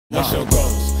What's your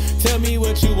goals? Tell me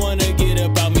what you wanna get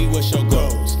about me. What's your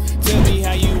goals? Tell me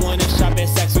how you wanna shop at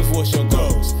Saks Fifth. What's your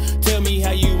goals? Tell me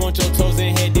how you want your toes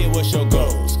and head did. What's your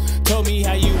goals? Tell me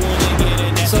how you wanna get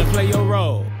in that. So play your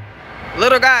role.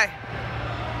 Little guy,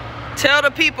 tell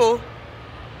the people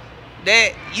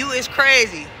that you is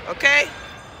crazy, okay?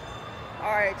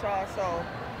 All right, y'all. So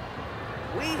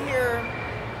we here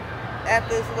at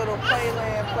this little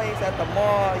playland place at the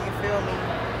mall. You feel me?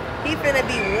 He finna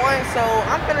be one, so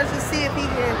I'm finna just see if he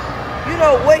can, you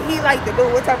know, what he like to do,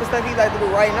 what type of stuff he like to do.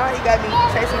 Right now, he got me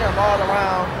chasing him all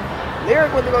around. Lyric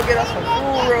went to go get us some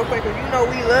food real quick, because you know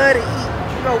we love to eat.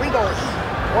 You know we gonna eat.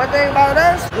 One thing about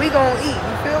us, we gonna eat.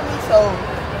 You feel me? So,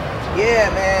 yeah,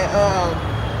 man.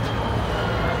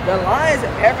 The lines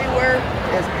everywhere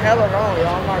is hella long,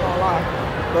 y'all. I'm not gonna lie.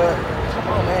 But,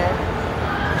 come on, man.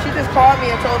 She just called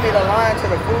me and told me the line to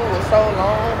the food was so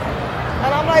long. And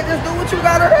I'm like, just do what you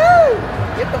gotta do.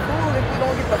 Get the food if we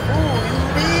don't get the food. You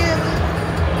feel me?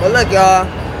 But look, y'all.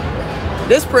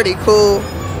 This pretty cool.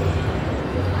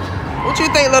 What you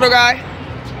think, little guy?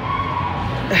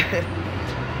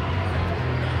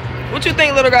 What you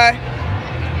think, little guy?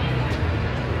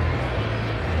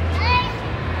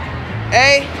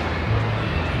 Hey.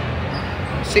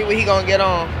 See what he gonna get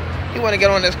on. He wanna get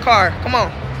on this car. Come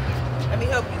on. Let me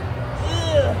help you.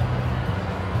 Ugh.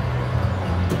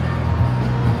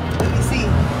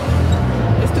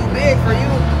 Big for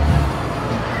you.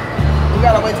 You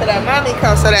gotta wait till that mommy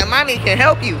comes so that mommy can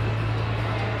help you.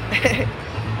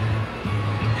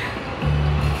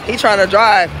 He trying to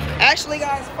drive. Actually,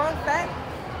 guys, fun fact,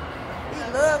 he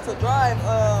loves to drive.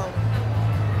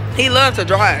 He loves to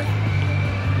drive.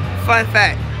 Fun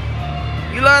fact.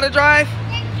 You love to drive?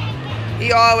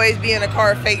 He always be in the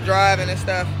car fake driving and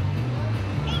stuff.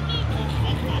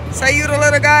 Say you the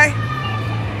little guy.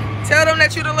 Tell them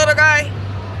that you the little guy.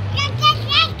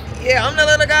 Yeah, I'm the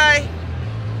little guy.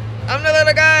 I'm the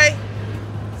little guy.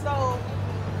 So,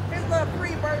 his little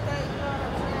pre-birthday, you know what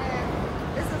I'm saying?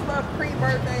 This is little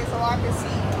pre-birthday so I can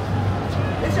see.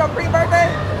 This your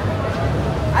pre-birthday?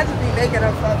 I just be making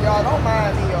up stuff, y'all. Don't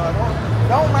mind me, y'all.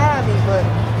 Don't mind me, but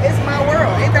it's my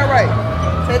world. Ain't that right?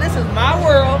 Say, this is my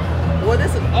world. Well, this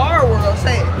is our world.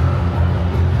 Say it.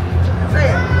 Say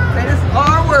it. Say, this is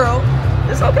our world.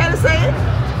 It's okay to say it.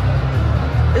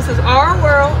 This is our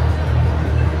world.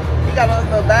 He got on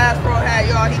the Bass Pro hat,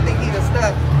 y'all. He think he the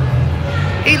stuff.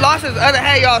 He lost his other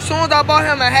hat, y'all. As soon as I bought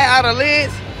him a hat out of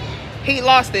lids, he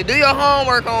lost it. Do your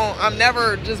homework on I'm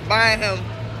never just buying him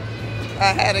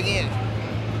a hat again.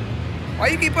 Why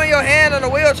you keep putting your hand on the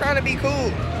wheel trying to be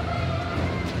cool?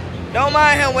 Don't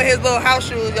mind him with his little house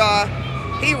shoes, y'all.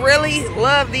 He really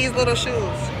loved these little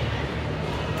shoes.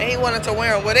 And he wanted to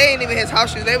wear them. Well, they ain't even his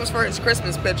house shoes. They was for his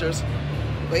Christmas pictures.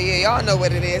 But yeah, y'all know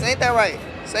what it is. Ain't that right?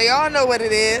 Say, y'all know what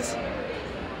it is.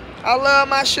 I love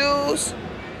my shoes.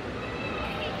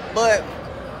 But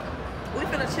we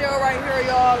finna chill right here,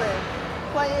 y'all, and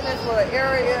play in this little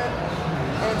area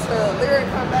until Lyric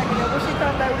come back. And then when she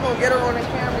come back, we're gonna get her on the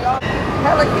camera, y'all.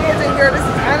 Hella kids in here. This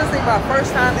is honestly my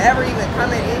first time ever even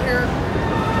coming in here.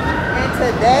 And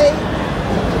today,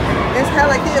 it's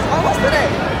hella kids. Almost today.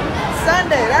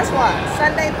 Sunday, that's why.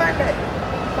 Sunday, Monday.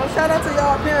 So shout out to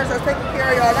y'all parents that's taking care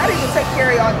of y'all. Not even take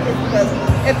care of y'all kids, because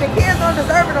if the kids don't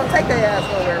deserve it, don't take their ass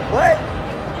nowhere. But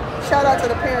shout out to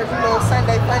the parents, you know,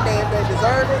 Sunday, Monday, if they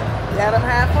deserve it, let them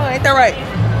have fun. Ain't that right?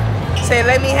 Say,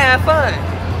 let me have fun.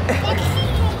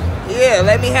 Yeah,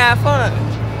 let me have fun.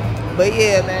 But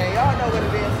yeah, man, y'all know what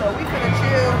it is. So we finna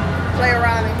chill, play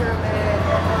around in here,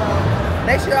 man.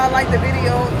 Make sure y'all like the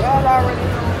video. Y'all already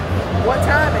know what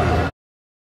time it is.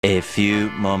 A few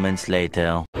moments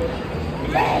later.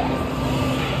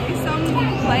 There's so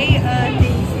many play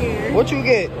things here. What you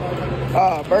get?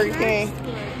 Burger King.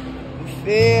 You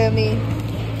feel me?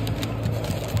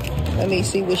 Let me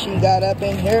see what she got up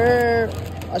in here.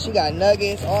 Oh, she got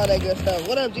nuggets, all that good stuff.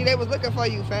 What up, G? They was looking for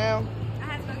you, fam. I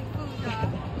had to go get food, y'all.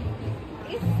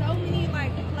 It's so many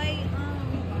like play,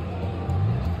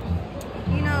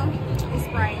 you know, it's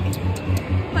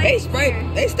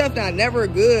Sprite. They stuff not never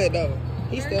good though.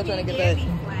 He's still trying to get that.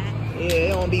 Yeah, it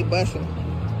don't be busting.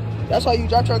 That's why you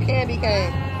dropped your candy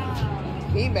cane.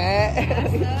 He mad.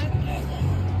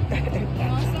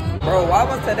 Bro, why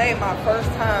was today my first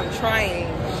time trying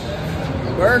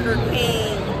Burger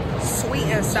King sweet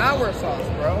and sour sauce,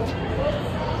 bro?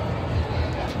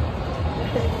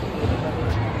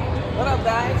 What up,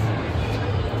 guys?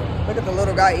 Look at the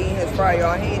little guy eating his fry,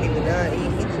 y'all. He ain't even done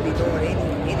eating. He just be doing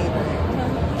anything.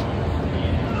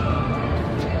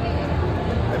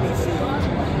 Let me see.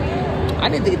 I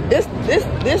need to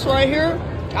this right here.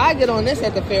 I get on this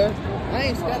at the fair. I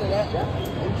ain't scared of that.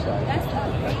 That's a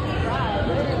crazy ride.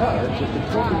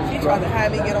 She tried to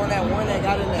have me get on that one that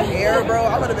got in the air, bro.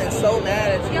 I would have been so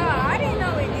mad at you. Y'all, I didn't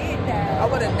know it did that. I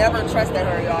would have never trusted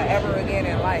her, y'all, ever again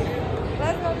in life.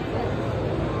 Let's go do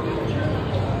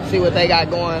that. See what they got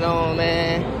going on,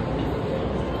 man.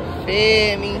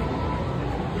 Feel me?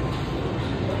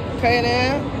 Okay,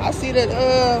 then. I see the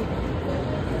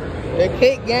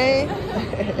kick game. Oh,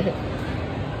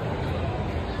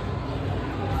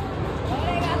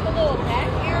 they got the little back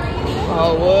area.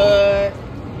 Oh, what?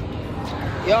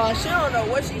 Y'all, she don't know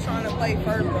what she's trying to play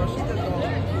first, bro. She just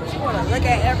gonna, she wanna look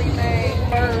at everything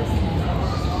first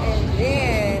and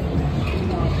then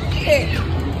pick.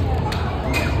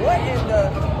 What in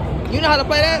the? You know how to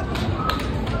play that?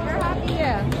 You're happy,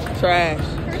 yeah. Trash.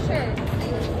 For sure.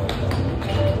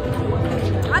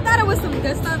 I thought it was some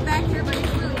good stuff back here, but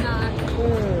it's really not.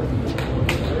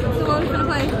 So what are we gonna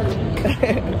play? I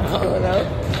don't know.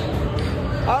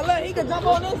 Oh, look, he can jump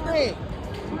on this thing.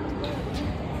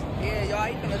 Yeah, y'all,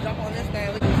 he finna jump on this thing.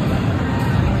 Look at this.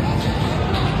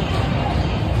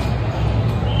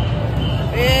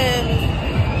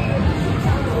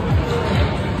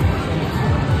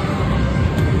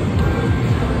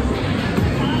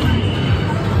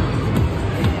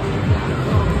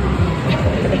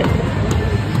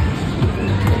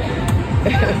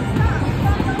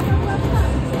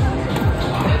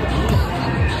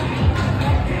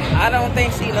 I don't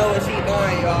think she know what she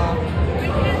doing, y'all.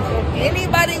 If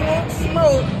anybody wants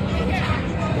smoke,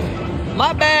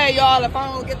 my bad, y'all. If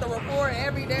I don't get to record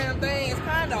every damn thing, it's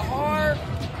kind of hard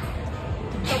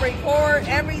to record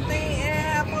everything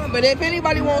and have fun. But if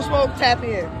anybody wants smoke, tap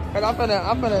in. Cause I'm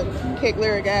finna kick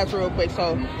Lyric ass real quick.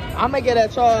 So I'm gonna get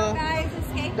at y'all.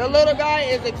 The little guy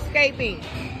is escaping.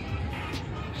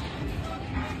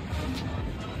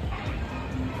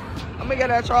 I'm gonna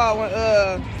get at y'all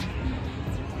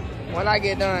when I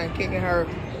get done kicking her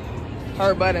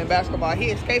butt in basketball.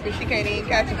 He escaping, she can't even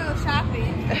catch him. Go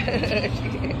shopping.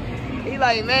 He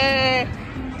like, man,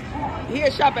 he a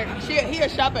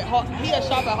shopaholic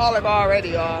already,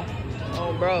 y'all.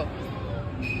 Oh, bro.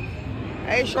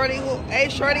 Hey, shorty,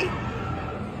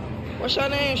 what's your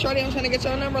name, shorty? I'm trying to get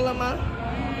your number, little man.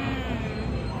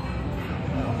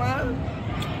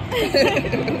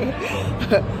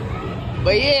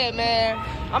 But yeah, man,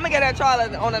 I'm gonna get at y'all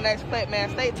on the next clip,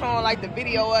 man. Stay tuned, like the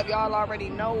video up. Y'all already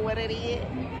know what it is.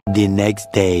 The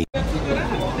next day. He's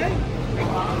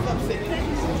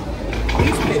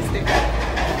pissed.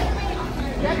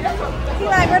 He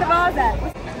like, where the ball's at?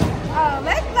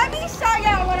 Let me show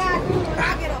y'all what I do when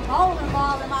I get a bowling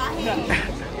ball in my hand.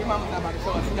 Your mama's not about to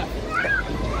show us nothing.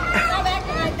 Stop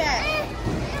acting like that.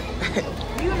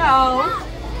 You know,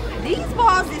 these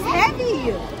balls is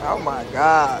heavy. Oh my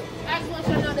God. I just want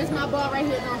you to know this my ball right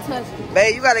here. Don't touch it.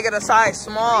 Babe, you gotta get a size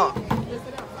small.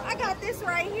 I got this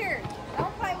right here.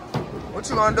 Don't play with me. What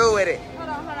you gonna do with it? Hold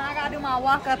on. I gotta do my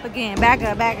walk up again. Back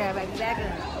up, baby. Back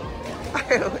up.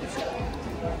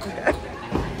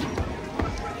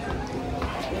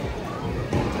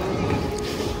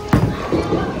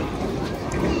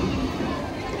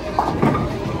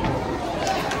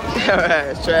 Alright,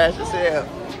 it's trash as hell.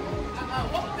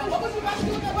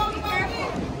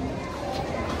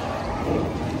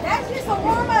 That's just a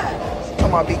warm up.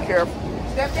 Come on, be careful.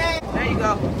 Step down. There you go.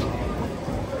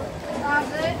 All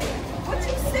good. What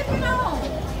you sipping on?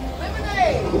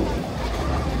 Lemonade.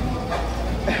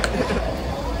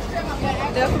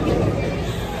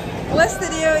 What's the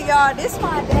deal, y'all? This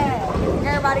my dad.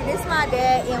 Everybody, this my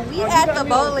dad, and we at the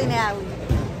bowling alley.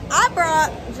 I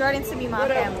brought Jordan to meet my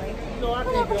family.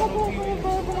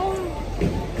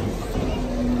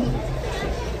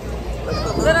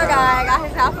 Little guy got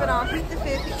his outfit on. He's the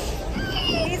 50.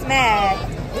 He's mad.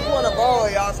 He wanna bowl,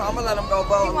 y'all, so I'm gonna let him go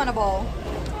bowl. He wanna bowl.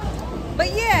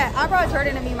 But yeah, I brought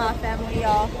Jordan to meet my family,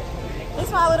 y'all. This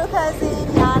is my little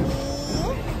cousin, Yanni.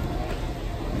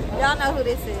 Y'all know who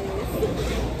this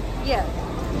is. Yeah.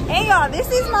 And y'all, this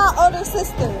is my older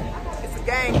sister. It's a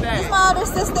gang This thing. is my older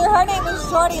sister. Her name is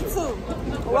Jordan too.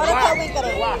 What a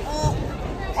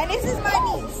and this is my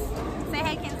niece. Say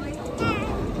hey, Kinsley.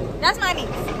 That's my niece.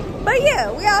 But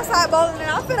yeah, we outside bowling and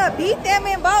I'm finna beat them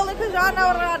in bowling because y'all know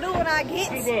what I do when I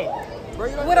get with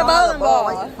a bowling ball.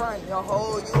 Like you front your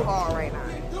whole U-Haul right now.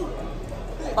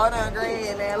 Bowling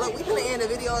green, man. Look, we finna end the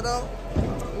video though.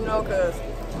 You know, cause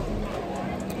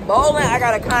bowling, I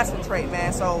gotta concentrate,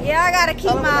 man. So yeah, I gotta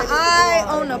keep my eye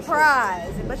on the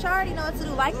prize. But y'all already know what to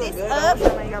do. Like this up.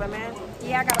 You got a man?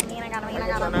 Yeah, I got a man. No, you can't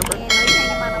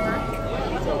get my number.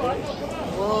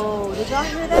 Whoa, did y'all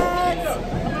hear that?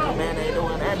 Man, ain't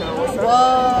doing that though. What's up?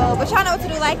 Whoa, but y'all know what to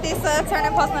do. Like this up, turn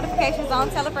and post notifications on,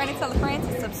 tell a friend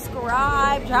to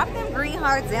subscribe. Drop them green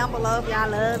hearts down below if y'all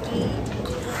love me.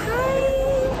 Hi.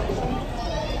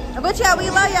 But yeah, we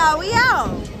love y'all. We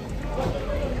out.